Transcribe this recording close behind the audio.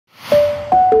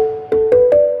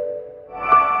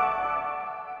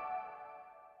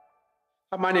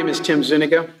My name is Tim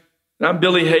Zuniga. And I'm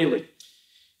Billy Haley.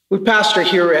 We pastor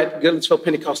here at Goodlettsville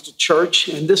Pentecostal Church,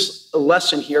 and this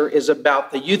lesson here is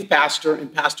about the youth pastor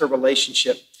and pastor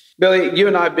relationship. Billy, you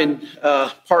and I have been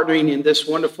partnering in this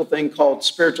wonderful thing called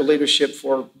spiritual leadership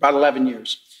for about 11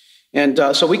 years. And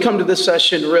so we come to this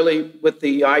session really with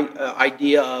the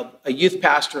idea of a youth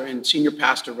pastor and senior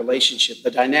pastor relationship, the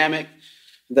dynamic,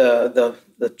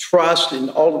 the trust,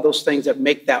 and all of those things that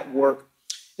make that work.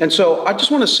 And so I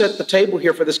just want to set the table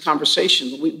here for this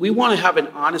conversation. We want to have an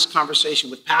honest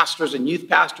conversation with pastors and youth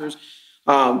pastors.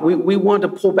 We want to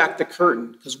pull back the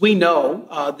curtain because we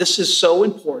know this is so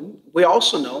important. We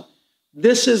also know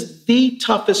this is the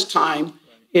toughest time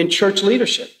in church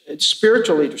leadership, it's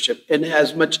spiritual leadership, and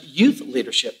as much youth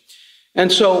leadership.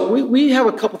 And so we have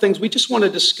a couple things we just want to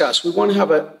discuss. We want to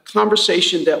have a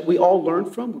conversation that we all learn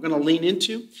from, we're going to lean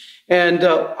into. And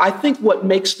I think what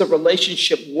makes the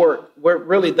relationship work, where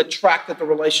really the track that the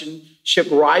relationship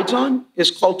rides on,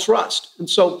 is called trust. And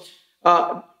so,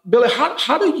 Billy,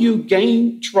 how do you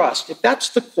gain trust? If that's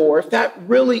the core, if that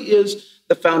really is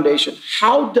the foundation,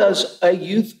 how does a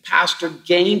youth pastor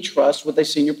gain trust with a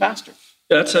senior pastor?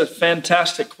 That's a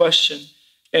fantastic question.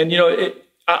 And,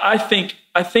 I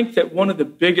think that one of the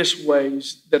biggest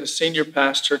ways that a senior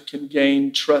pastor can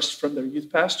gain trust from their youth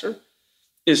pastor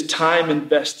is time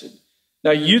invested.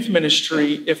 Now, youth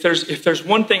ministry, if there's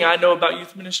one thing I know about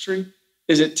youth ministry,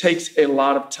 is it takes a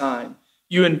lot of time.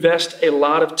 You invest a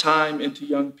lot of time into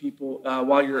young people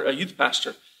while you're a youth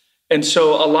pastor. And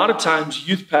so a lot of times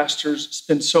youth pastors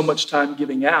spend so much time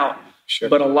giving out, sure,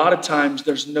 but a lot of times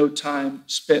there's no time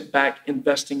spent back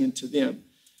investing into them.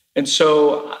 And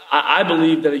so I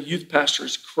believe that a youth pastor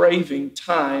is craving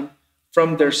time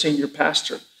from their senior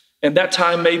pastor. And that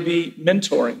time may be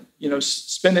mentoring,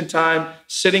 spending time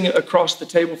sitting across the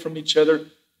table from each other,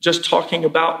 just talking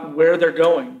about where they're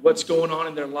going, what's going on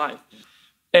in their life.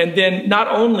 And then not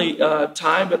only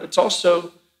time, but it's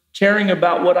also caring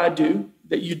about what I do,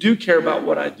 that you do care about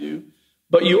what I do,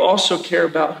 but you also care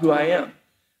about who I am.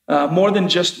 More than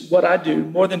just what I do,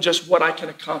 more than just what I can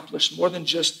accomplish, more than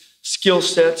just skill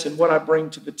sets and what I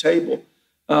bring to the table.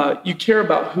 You care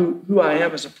about who I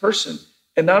am as a person,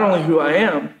 and not only who I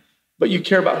am, but you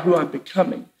care about who I'm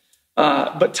becoming.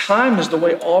 But time is the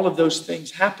way all of those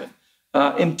things happen.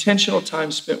 Intentional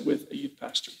time spent with a youth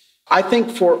pastor. I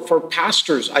think for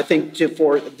pastors,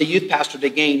 for the youth pastor to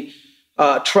gain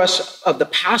trust of the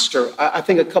pastor, I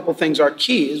think a couple things are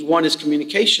key. One is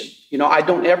communication. I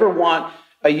don't ever want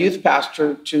a youth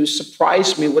pastor to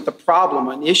surprise me with a problem,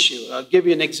 an issue. I'll give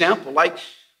you an example. Like,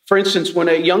 for instance, when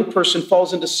a young person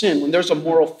falls into sin, when there's a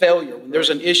moral failure, when there's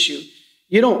an issue,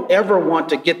 you don't ever want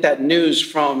to get that news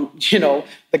from,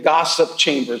 the gossip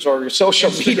chambers or your social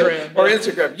media or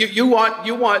Instagram. You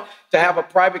want to have a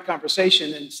private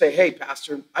conversation and say, hey,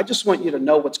 pastor, I just want you to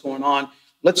know what's going on.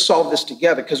 Let's solve this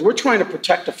together, because we're trying to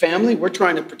protect a family. We're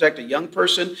trying to protect a young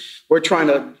person.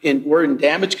 We're in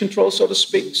damage control, so to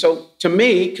speak. So to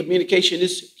me, communication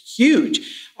is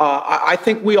huge. I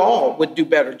think we all would do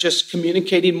better just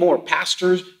communicating more,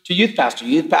 pastors to youth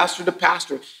pastor to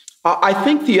pastor. I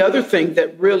think the other thing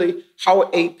that really how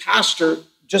a pastor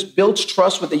just builds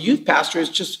trust with a youth pastor is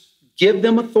just give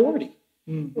them authority.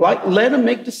 Like, let them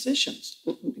make decisions.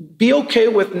 Be okay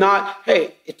with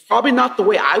hey, it's probably not the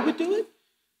way I would do it,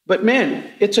 but man,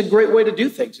 it's a great way to do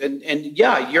things. And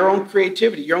yeah, your own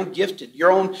creativity, your own gifted,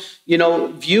 your own,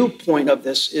 viewpoint of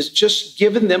this is just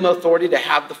giving them authority to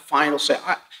have the final say.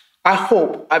 I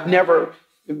hope I've never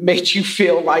made you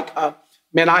feel like,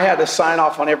 man, I had to sign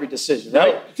off on every decision,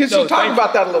 right? So talk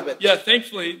about that a little bit. Yeah,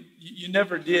 thankfully, you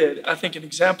never did. I think an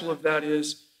example of that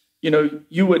is,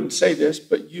 you wouldn't say this,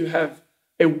 but you have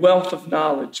a wealth of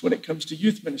knowledge when it comes to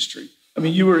youth ministry. I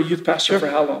mean, you were a youth pastor for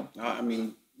how long?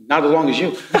 Not as long as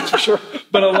you, that's for sure.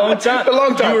 But a long time. A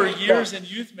long time. You were years in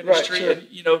youth ministry, right,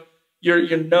 sure. And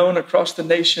you're known across the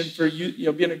nation for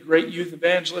being a great youth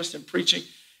evangelist and preaching.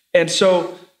 And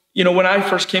so, when I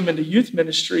first came into youth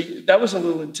ministry, that was a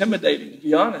little intimidating, to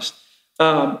be honest.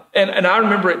 And I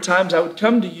remember at times I would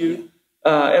come to you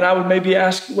and I would maybe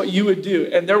ask what you would do.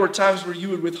 And there were times where you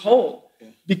would withhold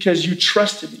because you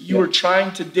trusted me. You were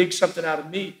trying to dig something out of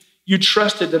me. You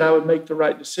trusted that I would make the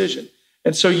right decision.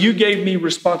 And so you gave me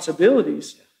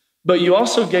responsibilities, but you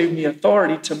also gave me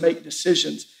authority to make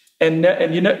decisions. And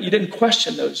you didn't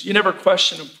question those. You never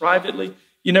questioned them privately.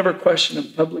 You never questioned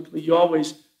them publicly. You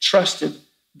always trusted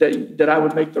that I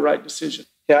would make the right decision.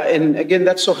 Yeah, and again,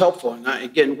 that's so helpful. And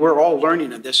again, we're all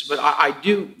learning of this, but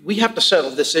we have to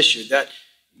settle this issue that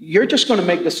you're just going to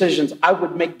make decisions I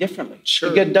would make differently.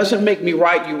 Sure. Again, it doesn't make me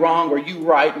right, you wrong, or you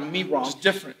right and me wrong. It's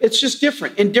different. It's just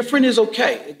different. And different is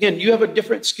okay. Again, you have a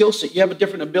different skill set. You have a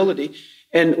different ability.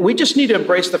 And we just need to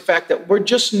embrace the fact that we're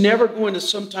just never going to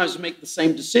sometimes make the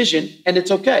same decision, and it's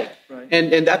okay. Right.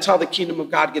 And that's how the kingdom of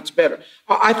God gets better.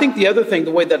 I think the other thing,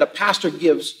 the way that a pastor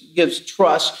gives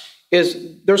trust,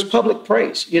 is there's public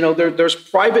praise. There's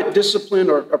private discipline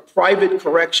or private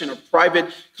correction or private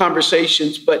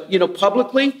conversations, but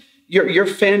publicly you're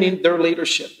fanning their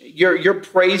leadership. You're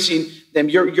praising them.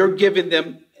 You're giving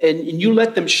them, and you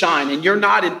let them shine, and you're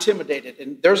not intimidated.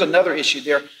 And there's another issue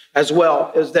there as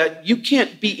well, is that you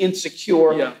can't be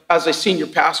insecure as a senior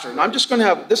pastor. And I'm just going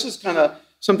to this is kind of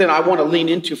something I want to lean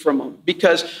into for a moment,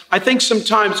 because I think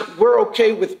sometimes we're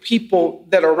okay with people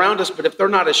that are around us, but if they're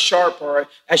not as sharp or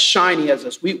as shiny as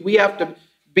us, we have to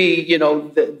be,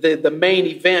 the main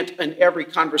event in every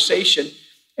conversation.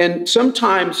 And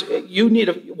sometimes you need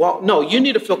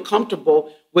to feel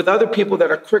comfortable with other people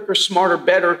that are quicker, smarter,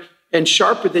 better, and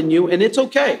sharper than you, and it's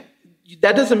okay.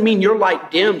 That doesn't mean your light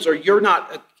dims or you're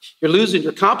losing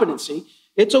your competency.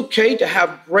 It's okay to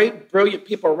have great, brilliant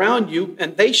people around you,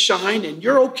 and they shine, and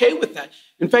you're okay with that.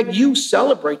 In fact, you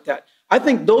celebrate that. I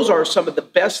think those are some of the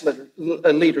best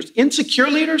leaders. Insecure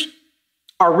leaders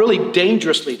are really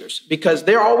dangerous leaders, because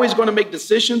they're always going to make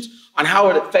decisions on how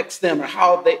it affects them or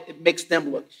how it makes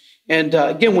them look. And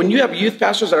again, when you have youth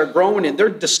pastors that are growing and they're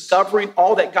discovering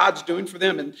all that God's doing for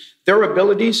them and their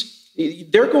abilities,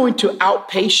 they're going to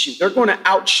outpace you. They're going to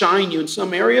outshine you in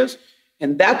some areas.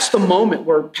 And that's the moment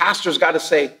where pastors got to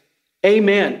say,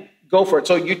 amen, go for it.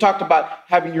 So you talked about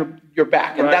having your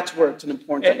back, and that's where it's an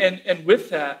important thing. And with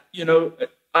that,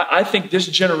 I think this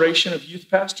generation of youth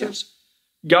pastors,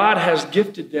 God has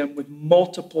gifted them with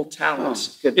multiple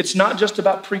talents. It's not just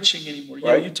about preaching anymore.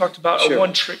 You talked about a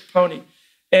one-trick pony.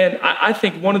 And I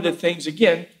think one of the things,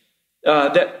 again,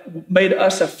 that made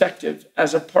us effective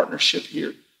as a partnership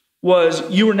here was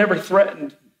you were never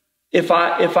threatened if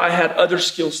I had other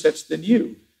skill sets than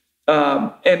you.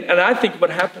 And I think what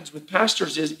happens with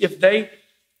pastors is, if they,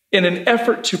 in an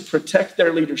effort to protect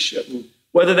their leadership,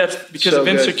 whether that's because of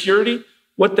insecurity,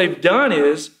 what they've done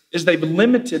is they've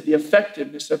limited the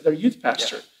effectiveness of their youth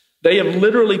pastor. Yeah. They have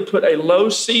literally put a low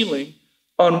ceiling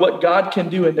on what God can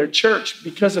do in their church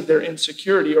because of their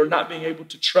insecurity, or not being able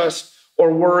to trust,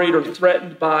 or worried or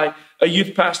threatened by a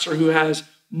youth pastor who has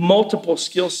multiple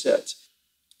skill sets.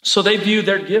 So they view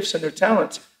their gifts and their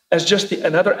talents as just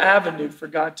another avenue for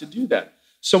God to do that.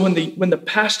 So when the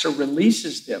pastor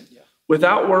releases them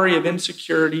without worry of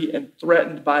insecurity and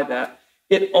threatened by that,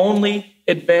 it only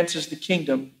advances the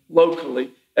kingdom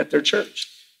locally at their church.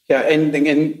 Yeah, and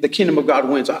the kingdom of God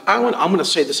wins. I'm going to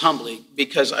say this humbly,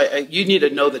 because you need to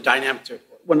know the dynamic.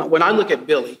 When I look at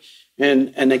Billy,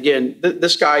 and again,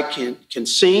 this guy can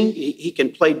sing. He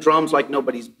can play drums like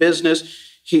nobody's business.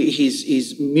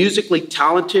 He's musically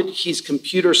talented. He's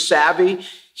computer savvy.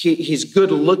 He's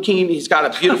good looking. He's got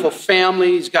a beautiful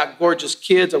family. He's got gorgeous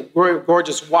kids, a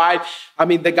gorgeous wife. I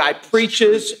mean, the guy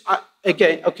preaches.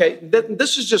 Okay.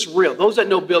 This is just real. Those that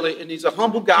know Billy, and he's a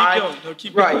humble guy. Keep going. No,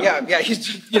 keep going. Yeah.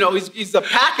 He's a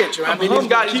package. Right? I mean,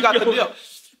 he's got the deal.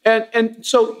 And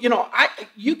so,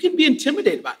 you can be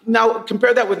intimidated by it. Now,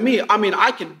 compare that with me. I mean,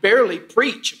 I can barely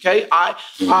preach, okay? I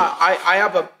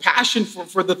have a passion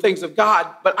for the things of God,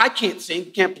 but I can't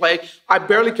sing, can't play. I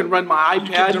barely can run my iPad.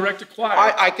 You can direct a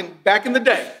choir. I can, back in the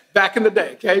day,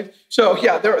 okay? So,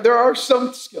 yeah, there are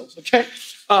some skills, okay?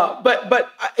 But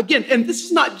again, and this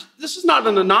is not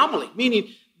an anomaly, meaning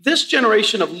this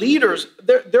generation of leaders,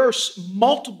 they're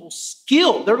multiple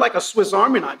skilled. They're like a Swiss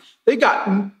Army knife. They got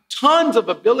tons of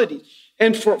ability.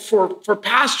 And for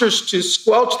pastors to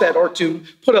squelch that or to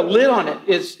put a lid on it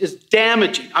is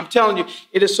damaging. I'm telling you,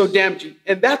 it is so damaging.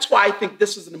 And that's why I think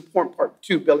this is an important part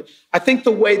too, Billy. I think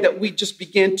the way that we just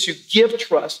begin to give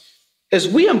trust is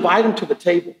we invite them to the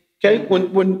table, okay?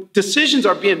 When decisions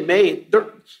are being made,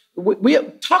 we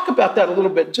talk about that a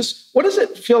little bit. Just what does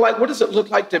it feel like? What does it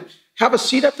look like to have a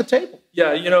seat at the table?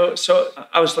 Yeah, so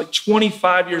I was like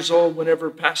 25 years old whenever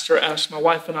Pastor asked my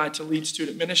wife and I to lead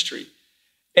student ministry.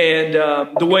 And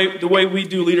the way we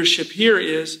do leadership here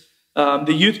is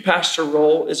the youth pastor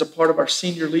role is a part of our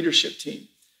senior leadership team.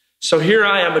 So here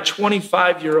I am, a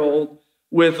 25-year-old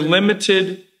with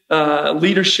limited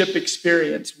leadership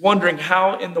experience, wondering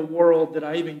how in the world did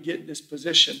I even get this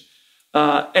position?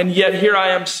 And yet here I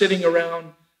am sitting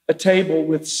around a table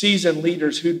with seasoned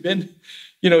leaders who'd been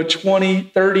 20,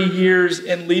 30 years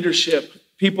in leadership,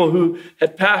 people who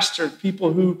had pastored,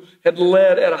 people who had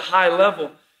led at a high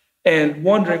level, and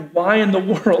wondering why in the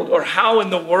world or how in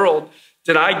the world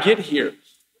did I get here?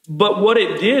 But what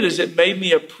it did is it made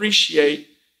me appreciate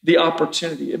the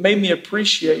opportunity. It made me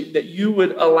appreciate that you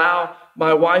would allow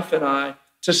my wife and I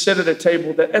to sit at a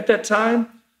table that at that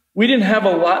time, we didn't have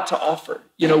a lot to offer.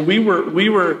 We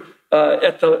were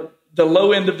at the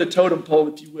low end of the totem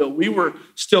pole, if you will. We were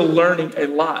still learning a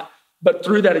lot. But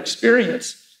through that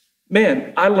experience,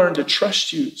 man, I learned to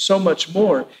trust you so much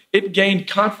more. It gained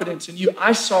confidence in you.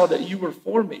 I saw that you were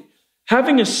for me.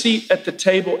 Having a seat at the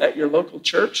table at your local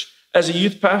church as a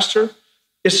youth pastor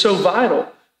is so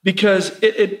vital because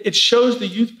it shows the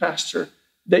youth pastor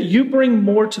that you bring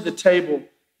more to the table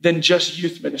than just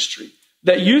youth ministry.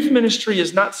 That youth ministry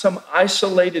is not some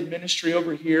isolated ministry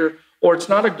over here, or it's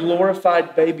not a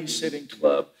glorified babysitting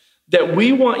club. That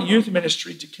we want youth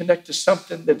ministry to connect to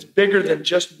something that's bigger than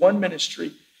just one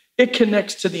ministry. It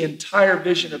connects to the entire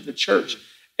vision of the church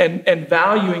and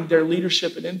valuing their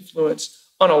leadership and influence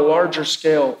on a larger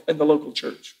scale in the local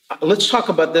church. Let's talk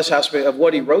about this aspect of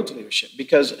what erodes leadership,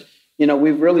 because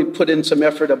we've really put in some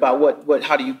effort about what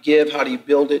how do you give, how do you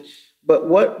build it, but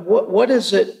what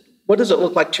does it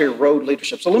look like to erode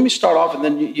leadership? So let me start off, and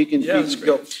then you can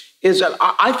go. Is that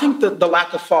I think that the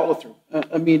lack of follow through.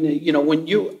 When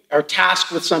you are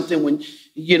tasked with something, when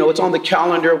it's on the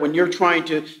calendar, when you're trying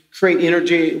to create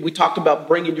energy, we talked about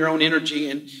bringing your own energy,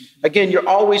 and again, you're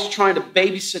always trying to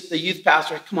babysit the youth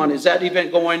pastor. Come on, is that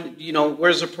event going?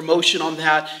 Where's the promotion on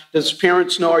that? Does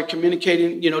parents know? Are you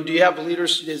communicating? Do you have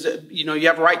leaders? Is it, you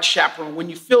have a right chaperone? When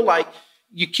you feel like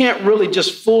you can't really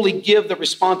just fully give the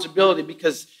responsibility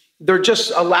because there's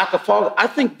just a lack of follow, I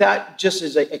think that just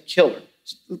is a killer.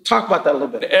 Talk about that a little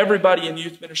bit. Everybody in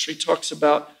youth ministry talks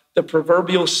about the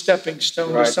proverbial stepping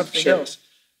stone to something else.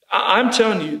 I'm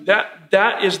telling you,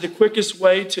 that is the quickest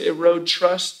way to erode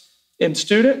trust in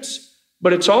students,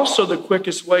 but it's also the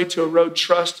quickest way to erode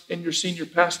trust in your senior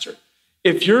pastor.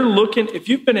 If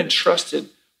you've been entrusted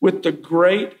with the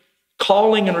great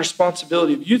calling and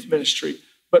responsibility of youth ministry,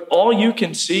 but all you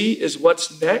can see is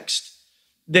what's next,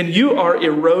 then you are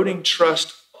eroding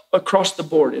trust across the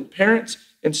board in parents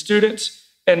and students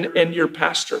and your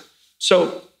pastor.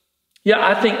 So, yeah,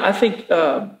 I think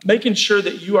making sure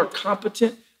that you are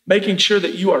competent, making sure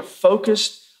that you are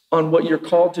focused on what you're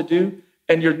called to do,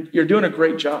 and you're doing a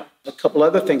great job. A couple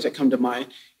other things that come to mind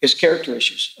is character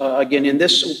issues. Again, in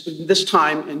this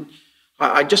time, and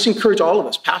I just encourage all of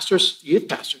us, pastors, youth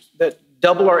pastors, that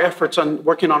double our efforts on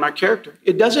working on our character.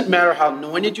 It doesn't matter how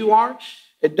anointed you are.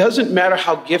 It doesn't matter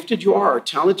how gifted you are or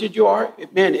talented you are.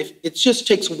 If it just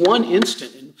takes one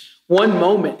instant and one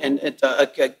moment,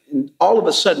 and all of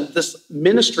a sudden, this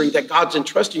ministry that God's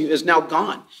entrusted you is now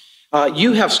gone.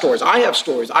 You have stories. I have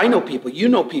stories. I know people. You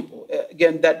know people.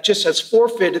 Again, that just has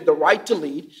forfeited the right to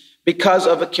lead because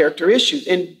of a character issue.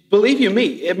 And believe you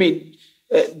me,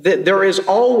 there is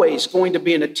always going to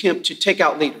be an attempt to take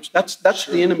out leaders. That's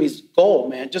the enemy's goal,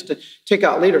 man, just to take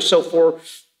out leaders. So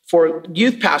for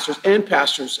youth pastors and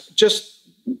pastors,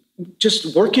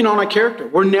 just working on our character.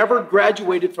 We're never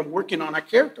graduated from working on our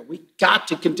character. We got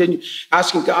to continue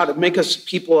asking God to make us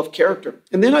people of character.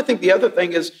 And then I think the other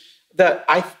thing is that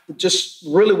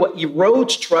what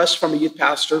erodes trust from a youth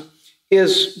pastor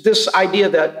is this idea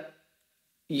that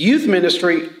youth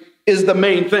ministry is the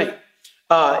main thing.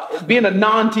 Being a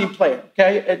non-team player,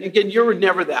 okay? And again, you were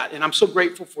never that, and I'm so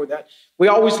grateful for that. We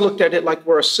always looked at it like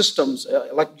we're a systems,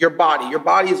 like your body. Your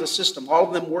body is a system. All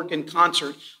of them work in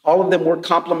concert. All of them work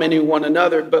complementing one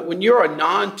another. But when you're a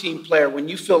non-team player, when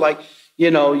you feel like,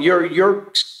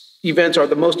 your events are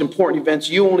the most important events,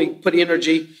 you only put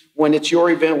energy when it's your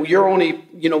event. You're only,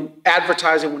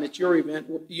 advertising when it's your event.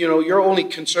 You're only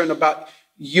concerned about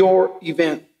your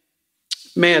event.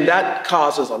 Man, that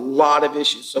causes a lot of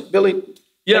issues. So, Billy,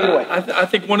 I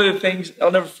think one of the things,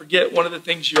 I'll never forget, one of the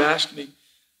things you asked me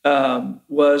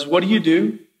was, what do you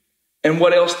do? And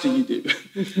what else do you do?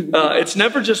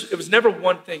 It was never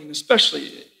one thing, and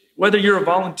especially whether you're a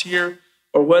volunteer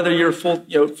or whether you're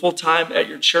full-time at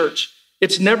your church,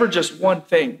 it's never just one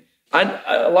thing.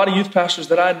 A lot of youth pastors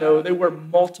that I know, they wear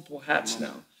multiple hats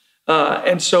now.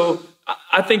 And so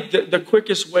I think that the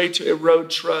quickest way to erode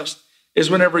trust is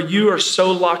whenever you are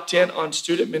so locked in on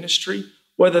student ministry,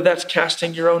 whether that's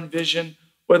casting your own vision,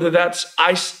 whether that's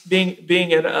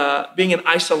being in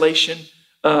isolation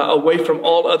away from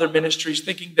all other ministries,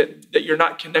 thinking that you're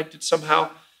not connected somehow.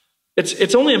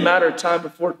 It's only a matter of time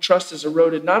before trust is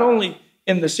eroded, not only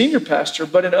in the senior pastor,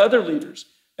 but in other leaders.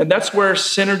 And that's where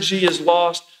synergy is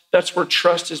lost. That's where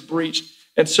trust is breached.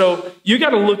 And so you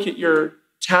got to look at your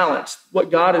talents, what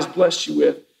God has blessed you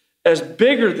with, as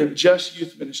bigger than just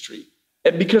youth ministry.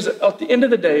 And because at the end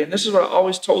of the day, and this is what I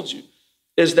always told you,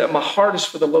 is that my heart is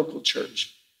for the local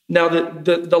church. Now,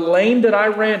 the lane that I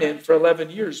ran in for 11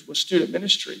 years was student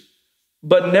ministry,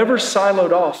 but never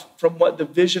siloed off from what the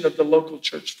vision of the local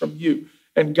church from you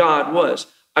and God was.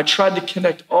 I tried to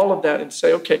connect all of that and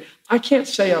say, okay, I can't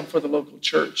say I'm for the local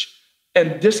church,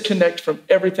 and disconnect from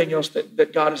everything else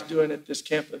that God is doing at this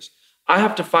campus. I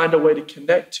have to find a way to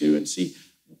connect to and see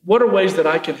what are ways that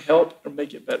I can help or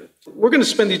make it better. We're going to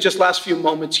spend these just last few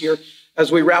moments here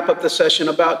as we wrap up the session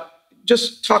about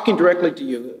just talking directly to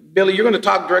you. Billy, you're going to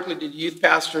talk directly to the youth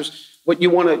pastors, what you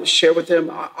want to share with them.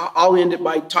 I'll end it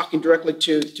by talking directly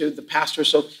to the pastor.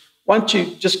 So why don't you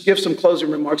just give some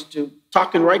closing remarks to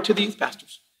talking right to the youth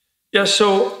pastors? Yeah,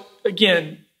 so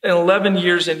again, in 11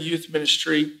 years in youth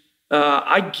ministry,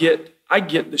 I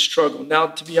get the struggle. Now,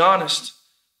 to be honest,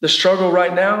 the struggle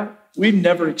right now, we've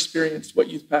never experienced what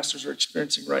youth pastors are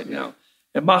experiencing right now.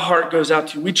 And my heart goes out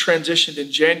to you. We transitioned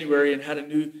in January and had a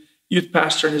new youth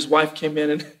pastor, and his wife came in,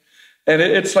 and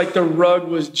it's like the rug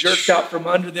was jerked out from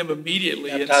under them immediately.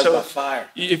 And so fire.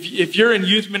 If you're in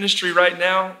youth ministry right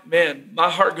now, man, my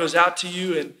heart goes out to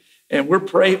you, and we're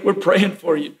praying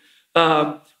for you.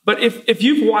 But if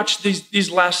you've watched these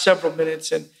last several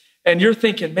minutes and you're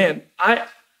thinking, man,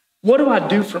 what do I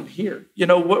do from here? You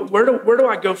know, where do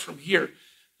I go from here?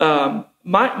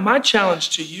 My challenge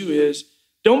to you is,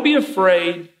 don't be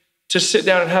afraid to sit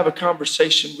down and have a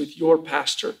conversation with your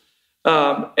pastor.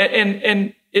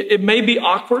 And it may be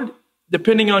awkward,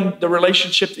 depending on the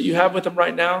relationship that you have with them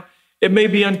right now. It may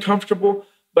be uncomfortable,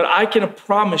 but I can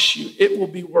promise you it will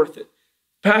be worth it.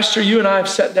 Pastor, you and I have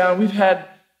sat down. We've had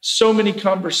so many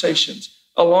conversations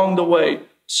along the way.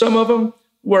 Some of them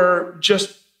were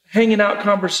just hanging out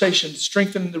conversations,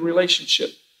 strengthening the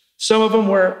relationship. Some of them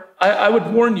were, I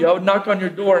would warn you, I would knock on your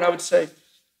door and I would say,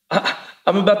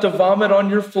 I'm about to vomit on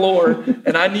your floor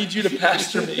and I need you to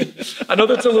pastor me. I know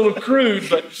that's a little crude,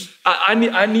 but I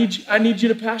need you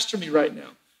to pastor me right now.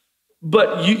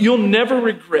 But you'll never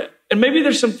regret. And maybe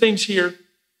there's some things here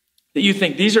that you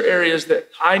think these are areas that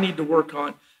I need to work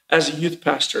on as a youth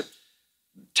pastor.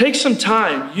 Take some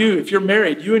time, if you're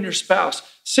married, you and your spouse,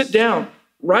 sit down,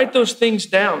 write those things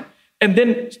down, and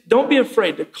then don't be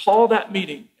afraid to call that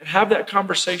meeting and have that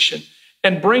conversation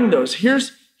and bring those.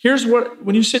 Here's what,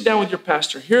 when you sit down with your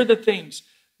pastor, here are the things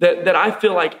that I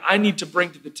feel like I need to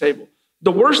bring to the table.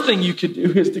 The worst thing you could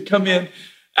do is to come in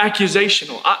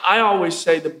accusational. I always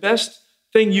say the best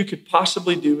thing you could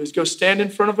possibly do is go stand in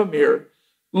front of a mirror,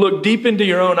 look deep into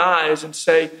your own eyes and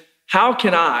say, how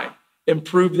can I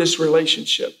improve this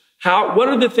relationship? What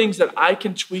are the things that I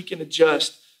can tweak and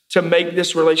adjust to make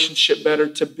this relationship better,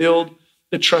 to build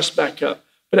the trust back up?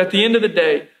 But at the end of the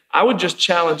day, I would just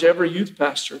challenge every youth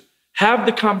pastor, have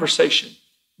the conversation.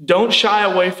 Don't shy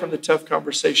away from the tough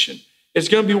conversation. It's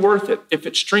going to be worth it. If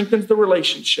it strengthens the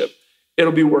relationship,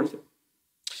 it'll be worth it.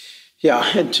 Yeah,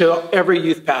 and to every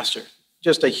youth pastor,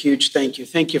 just a huge thank you.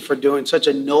 Thank you for doing such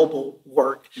a noble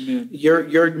work. Amen.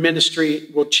 Your ministry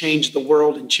will change the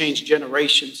world and change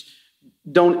generations.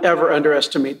 Don't ever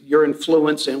underestimate your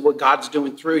influence and what God's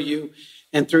doing through you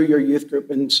and through your youth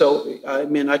group. And so,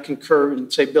 I concur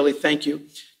and say, Billy, thank you.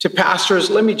 To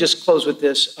pastors, let me just close with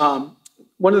this.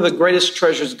 One of the greatest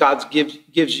treasures God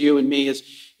gives you and me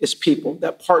is people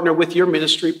that partner with your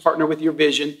ministry, partner with your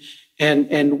vision,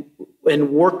 and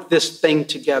work this thing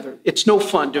together. It's no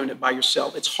fun doing it by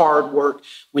yourself. It's hard work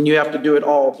when you have to do it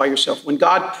all by yourself. When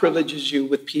God privileges you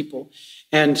with people,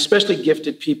 and especially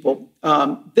gifted people,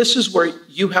 this is where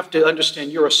you have to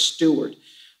understand you're a steward.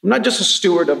 I'm not just a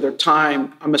steward of their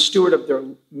time, I'm a steward of their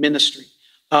ministry.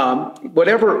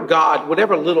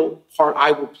 Whatever little part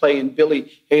I will play in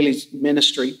Billy Haley's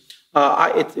ministry,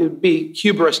 it would be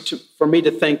hubris for me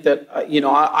to think that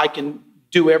I can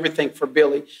do everything for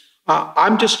Billy.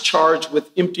 I'm just charged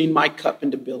with emptying my cup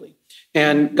into Billy.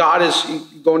 And God is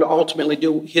going to ultimately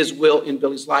do his will in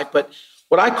Billy's life. But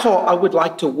what I would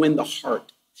like to win the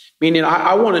heart, meaning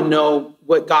I want to know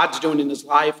what God's doing in his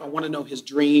life. I want to know his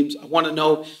dreams. I want to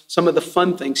know some of the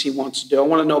fun things he wants to do. I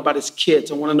want to know about his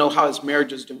kids. I want to know how his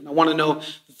marriage is doing. I want to know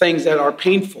the things that are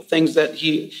painful, things that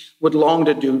he would long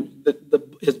to do,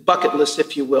 his bucket list,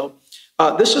 if you will.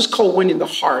 This is called winning the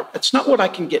heart. It's not what I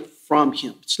can get from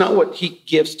him. It's not what he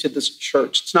gives to this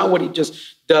church. It's not what he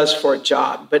just does for a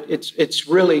job, but it's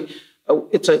really,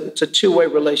 it's a two-way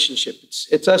relationship.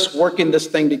 It's us working this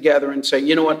thing together and saying,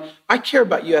 you know what? I care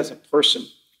about you as a person.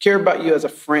 I care about you as a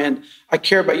friend. I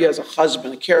care about you as a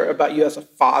husband. I care about you as a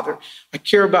father. I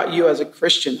care about you as a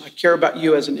Christian. I care about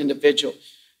you as an individual.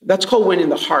 That's called winning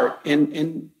the heart.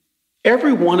 And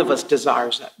every one of us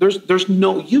desires that.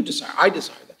 You desire, I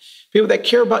desire that. People that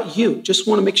care about you just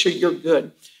want to make sure you're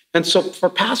good. And so for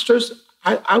pastors,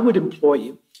 I would implore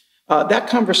you, that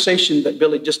conversation that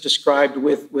Billy just described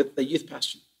with the youth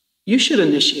pastor, you should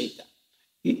initiate that.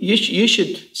 You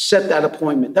should set that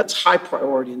appointment. That's high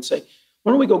priority and say,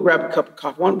 why don't we go grab a cup of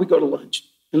coffee? Why don't we go to lunch?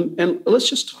 And let's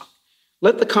just talk.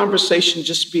 Let the conversation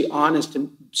just be honest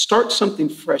and start something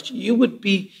fresh. You would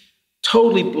be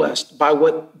totally blessed by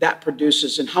what that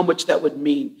produces and how much that would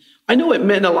mean. I know it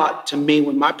meant a lot to me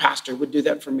when my pastor would do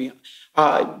that for me.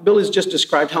 Billy's just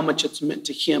described how much it's meant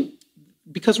to him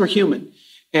because we're human.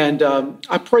 And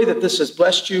I pray that this has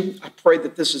blessed you. I pray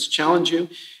that this has challenged you.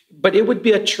 But it would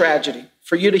be a tragedy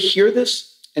for you to hear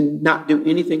this and not do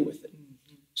anything with it.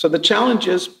 So the challenge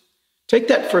is take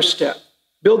that first step,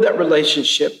 build that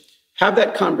relationship, have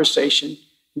that conversation,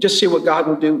 and just see what God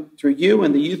will do through you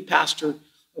and the youth pastor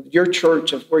of your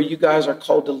church, of where you guys are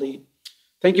called to lead.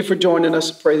 Thank you for joining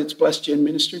us. I pray that's blessed you in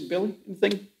ministry. Billy,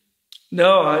 anything?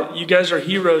 No, you guys are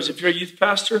heroes. If you're a youth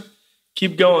pastor,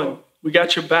 keep going. We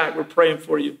got your back. We're praying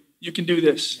for you. You can do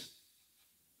this.